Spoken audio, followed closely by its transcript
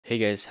Hey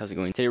guys, how's it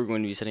going? Today we're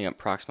going to be setting up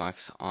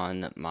Proxmox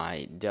on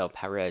my Dell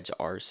PowerEdge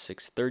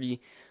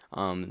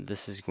R630.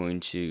 This is going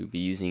to be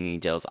using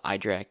Dell's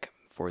iDRAC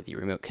for the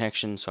remote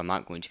connection, so I'm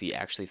not going to be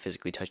actually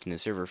physically touching the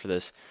server for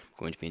this. I'm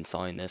going to be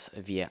installing this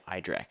via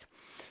iDRAC.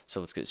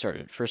 So let's get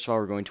started. First of all,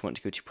 we're going to want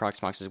to go to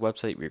Proxmox's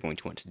website. We're going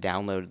to want to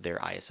download their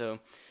ISO.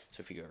 So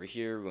if we go over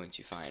here, we're going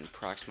to find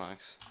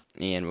Proxmox,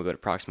 and we'll go to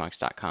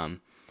proxmox.com,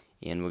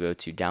 and we'll go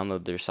to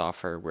download their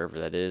software, wherever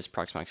that is,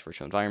 Proxmox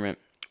Virtual Environment.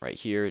 Right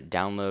here,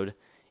 download.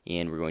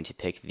 And we're going to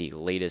pick the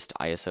latest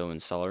ISO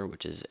installer,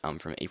 which is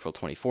from April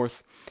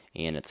 24th,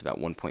 and it's about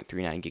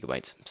 1.39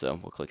 gigabytes. So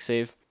we'll click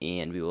save,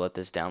 and we will let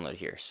this download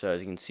here. So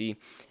as you can see,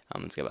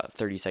 it's got about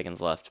 30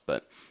 seconds left,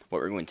 but what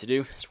we're going to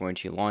do is we're going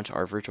to launch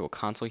our virtual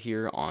console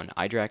here on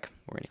iDRAC.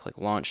 We're going to click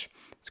launch.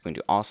 It's going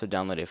to also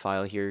download a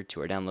file here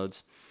to our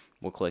downloads.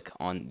 We'll click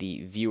on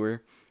the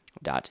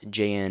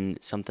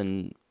viewer.jn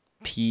something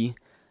p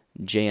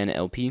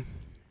jnlp,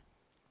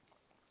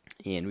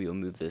 and we will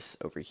move this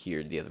over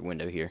here to the other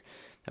window here.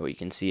 That way you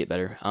can see it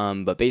better.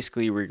 But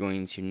basically we're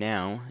going to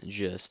now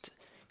just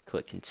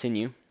click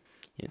continue, and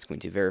it's going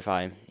to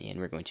verify, and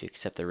we're going to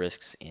accept the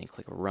risks and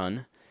click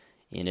run,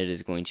 and it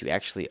is going to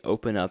actually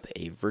open up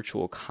a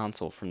virtual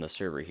console from the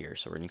server here.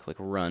 So we're going to click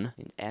run,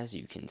 and as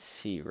you can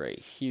see right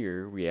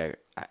here, we are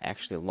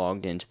actually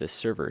logged into the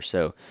server,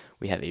 so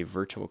we have a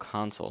virtual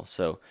console.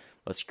 So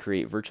let's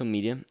create virtual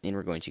media, and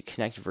we're going to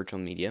connect virtual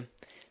media.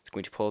 It's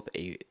going to pull up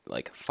a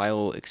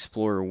file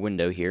explorer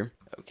window here.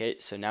 Okay,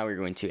 so now we're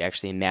going to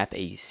actually map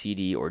a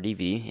CD or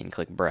DVD and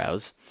click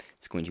browse.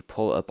 It's going to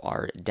pull up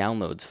our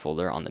downloads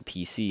folder on the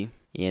PC,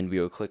 and we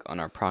will click on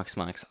our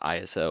Proxmox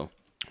ISO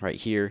right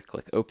here,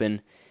 click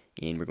open,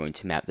 and we're going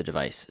to map the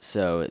device.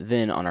 So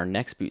then on our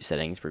next boot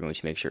settings, we're going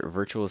to make sure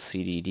virtual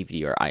CD,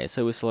 DVD, or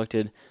ISO is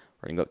selected.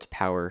 We're going to go up to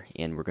power,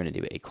 and we're going to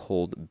do a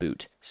cold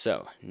boot.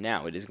 So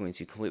now it is going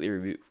to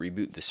completely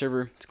reboot the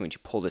server. It's going to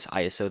pull this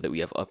ISO that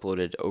we have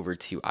uploaded over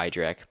to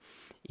iDRAC,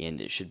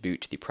 and it should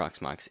boot to the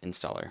Proxmox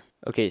installer.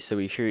 Okay, so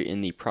we're here in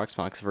the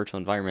Proxmox virtual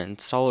environment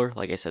installer.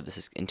 Like I said, this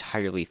is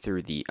entirely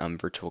through the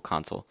virtual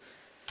console.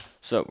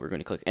 So we're going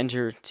to click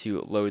enter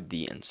to load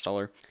the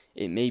installer.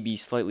 It may be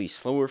slightly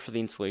slower for the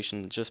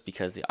installation just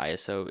because the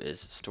ISO is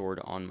stored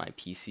on my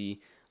PC.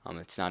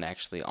 It's not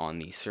actually on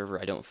the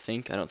server, I don't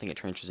think it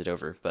transfers it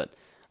over, but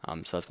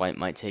so that's why it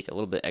might take a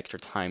little bit extra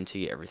time to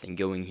get everything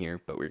going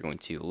here, but we're going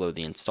to load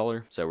the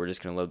installer. So we're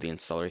just going to load the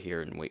installer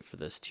here and wait for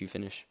this to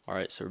finish.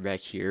 Alright, so we're back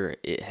here.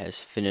 It has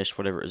finished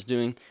whatever it's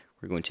doing.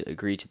 We're going to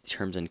agree to the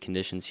terms and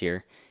conditions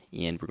here,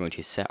 and we're going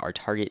to set our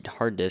target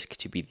hard disk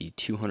to be the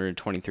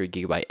 223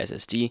 gigabyte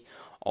SSD.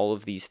 All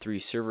of these three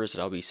servers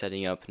that I'll be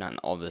setting up, not in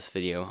all this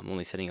video, I'm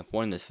only setting up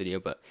one in this video,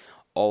 but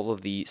all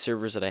of the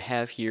servers that I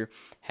have here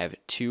have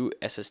two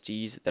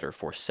SSDs that are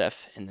for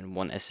Ceph, and then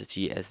one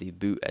SSD as the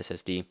boot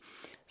SSD.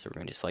 So we're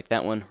going to select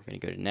that one. We're going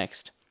to go to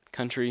next,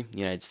 country,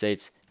 United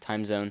States,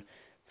 time zone.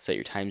 Set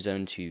your time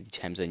zone to the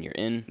time zone you're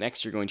in.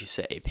 Next, you're going to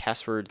set a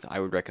password. I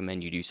would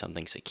recommend you do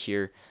something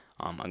secure.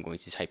 I'm going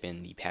to type in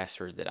the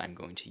password that I'm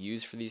going to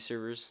use for these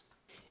servers.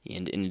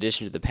 And in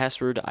addition to the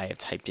password, I have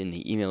typed in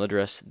the email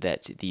address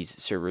that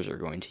these servers are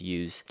going to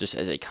use just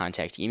as a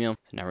contact email.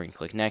 So now we're going to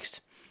click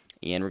next.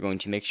 And we're going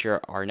to make sure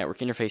our network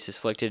interface is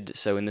selected.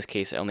 So in this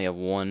case, I only have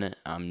one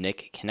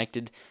NIC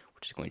connected,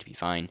 which is going to be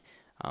fine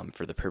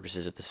for the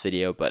purposes of this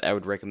video. But I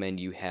would recommend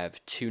you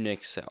have two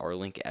NICs that are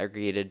link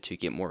aggregated to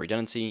get more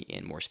redundancy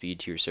and more speed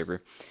to your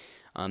server.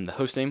 The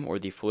hostname, or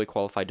the fully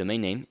qualified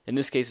domain name, in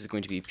this case is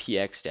going to be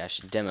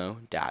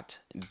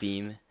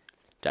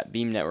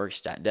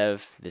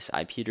px-demo.beamnetworks.dev. This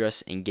IP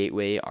address and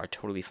gateway are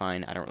totally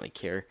fine. I don't really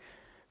care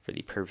for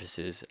the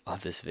purposes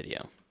of this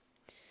video.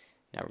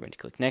 Now we're going to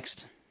click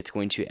next. It's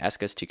going to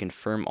ask us to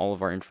confirm all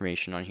of our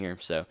information on here.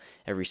 So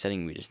every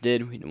setting we just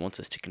did, it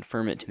wants us to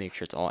confirm it to make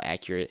sure it's all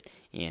accurate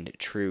and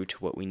true to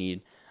what we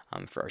need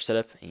for our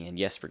setup. And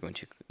yes, we're going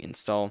to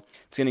install.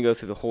 It's going to go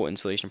through the whole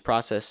installation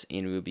process,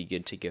 and we'll be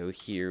good to go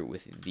here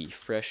with the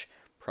fresh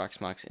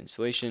Proxmox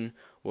installation.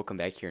 We'll come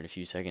back here in a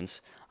few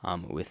seconds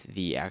with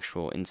the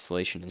actual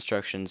installation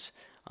instructions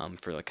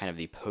for kind of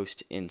the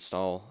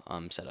post-install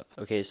setup.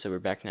 Okay, so we're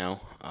back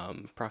now.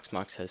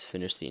 Proxmox has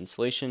finished the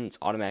installation. It's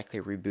automatically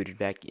rebooted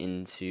back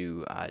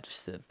into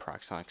just the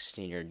Proxmox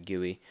standard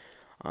GUI.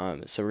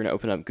 So we're going to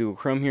open up Google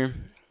Chrome here,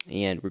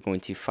 and we're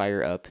going to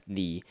fire up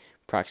the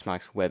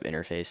Proxmox web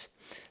interface.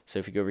 So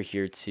if we go over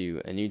here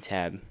to a new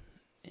tab,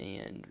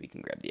 and we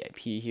can grab the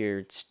IP here,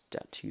 it's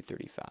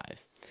 .235.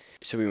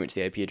 So we went to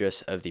the IP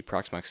address of the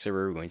Proxmox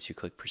server. We're going to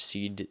click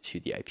proceed to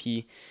the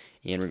IP,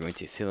 and we're going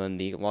to fill in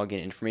the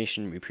login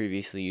information we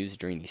previously used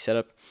during the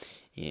setup,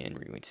 and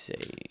we're going to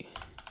say,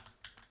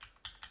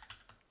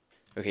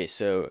 okay,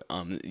 so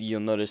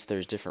you'll notice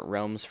there's different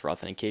realms for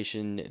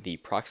authentication. The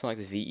Proxmox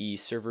VE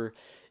server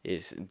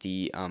is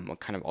the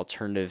kind of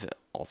alternative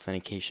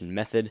authentication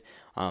method.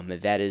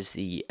 That is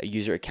the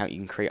user account you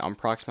can create on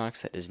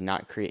Proxmox. That does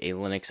not create a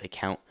Linux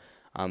account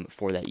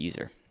for that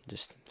user.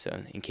 Just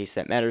so in case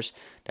that matters,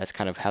 that's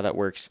kind of how that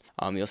works.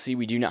 You'll see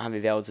we do not have a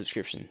valid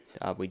subscription.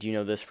 We do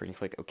know this. We're going to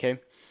click OK.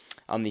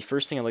 The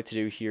first thing I'd like to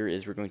do here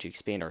is we're going to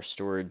expand our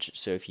storage.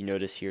 So if you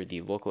notice here,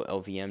 the local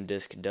LVM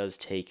disk does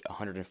take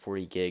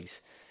 140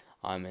 gigs,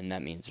 and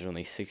that means there's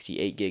only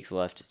 68 gigs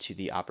left to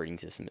the operating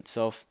system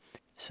itself.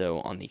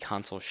 So on the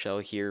console shell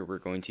here, we're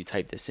going to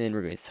type this in.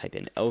 We're going to type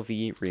in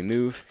lv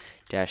remove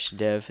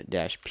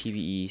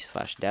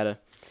 -dev-pve/data,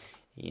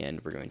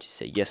 and we're going to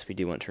say yes, we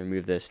do want to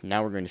remove this.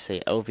 Now we're going to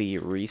say lv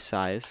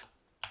resize,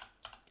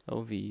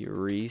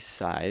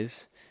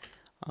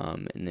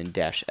 and then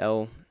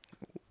 -l,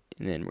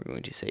 and then we're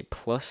going to say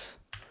plus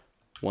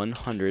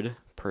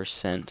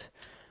 100%,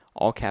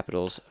 all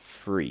capitals,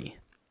 free,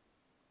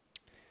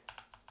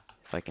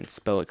 if I can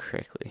spell it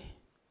correctly.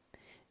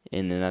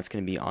 And then that's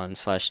going to be on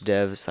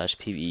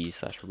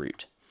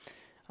 /dev/pve/root.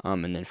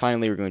 And then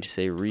finally we're going to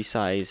say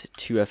resize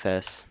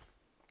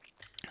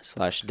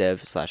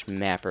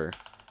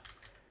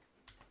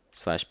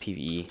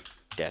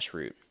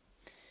 2fs/dev/mapper/pve-root.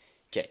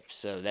 Okay,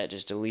 so that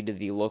just deleted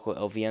the local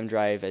LVM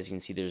drive. As you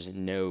can see, there's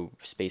no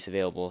space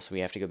available, so we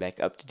have to go back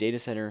up to data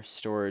center,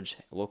 storage,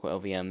 local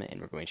LVM,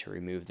 and we're going to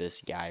remove this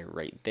guy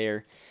right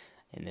there.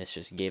 And this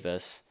just gave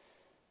us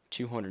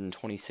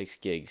 226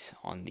 gigs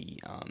on the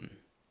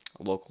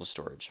local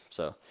storage.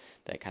 So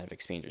that kind of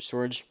expands your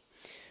storage.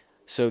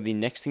 So the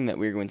next thing that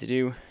we're going to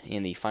do,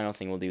 and the final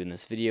thing we'll do in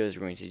this video, is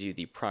we're going to do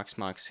the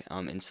Proxmox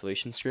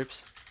installation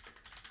scripts.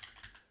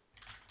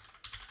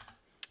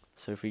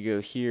 So if we go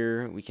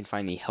here, we can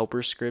find the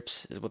helper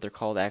scripts, is what they're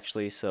called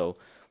actually. So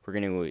we're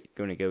going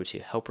to go to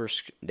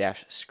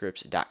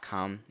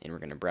helper-scripts.com, and we're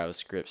going to browse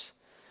scripts.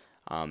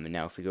 And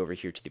now if we go over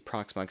here to the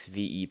Proxmox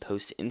VE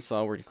post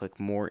install, we're going to click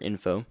more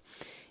info,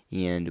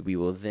 and we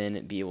will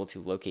then be able to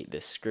locate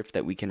this script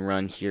that we can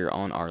run here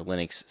on our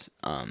Linux,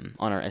 on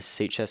our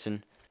SSH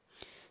session.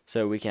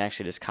 So we can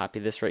actually just copy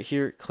this right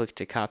here, click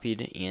to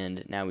copied,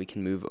 and now we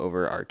can move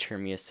over our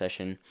Termius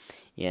session.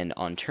 And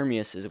on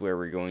Termius is where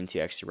we're going to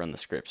actually run the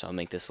script. So I'll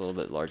make this a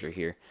little bit larger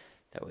here,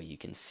 that way you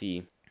can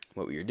see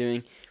what we are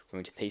doing. We're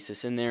going to paste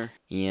this in there,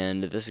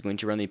 and this is going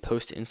to run the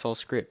post install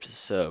script.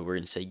 So we're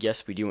going to say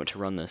yes, we do want to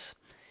run this,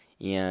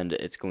 and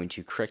it's going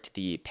to correct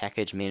the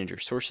package manager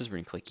sources. We're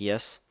going to click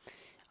yes,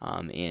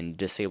 and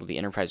disable the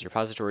enterprise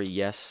repository,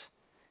 yes.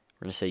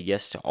 We're going to say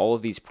yes to all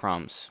of these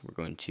prompts. We're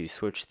going to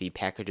switch the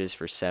packages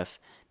for Ceph,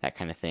 that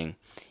kind of thing,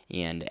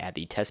 and add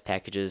the test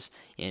packages,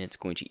 and it's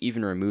going to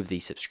even remove the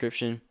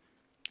subscription.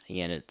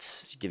 And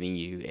it's giving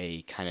you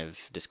a kind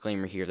of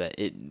disclaimer here that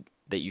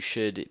you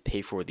should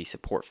pay for the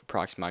support for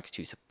Proxmox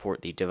to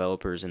support the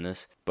developers in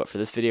this. But for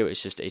this video,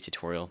 it's just a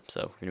tutorial,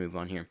 so we're going to move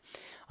on here.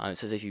 It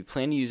says if you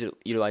plan to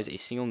utilize a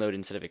single node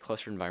instead of a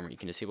clustered environment, you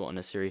can disable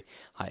unnecessary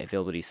high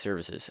availability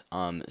services.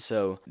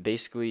 So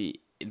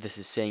basically, this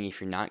is saying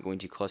if you're not going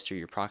to cluster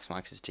your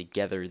Proxmoxes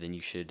together, then you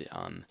should,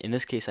 in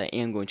this case I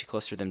am going to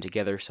cluster them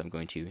together, so I'm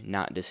going to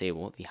not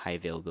disable the high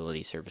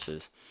availability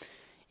services.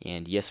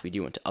 And yes, we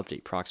do want to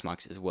update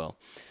Proxmox as well.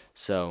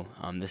 So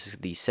this is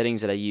the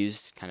settings that I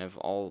used, kind of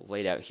all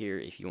laid out here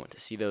if you want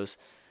to see those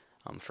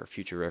for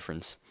future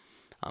reference.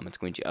 It's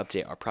going to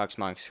update our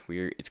Proxmox.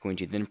 It's going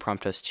to then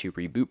prompt us to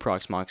reboot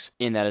Proxmox,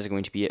 and that is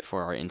going to be it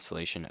for our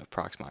installation of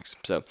Proxmox.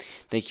 So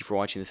thank you for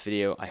watching this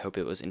video. I hope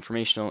it was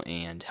informational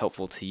and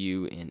helpful to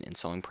you in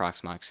installing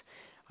Proxmox.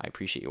 I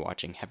appreciate you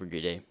watching. Have a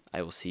great day.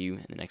 I will see you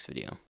in the next video.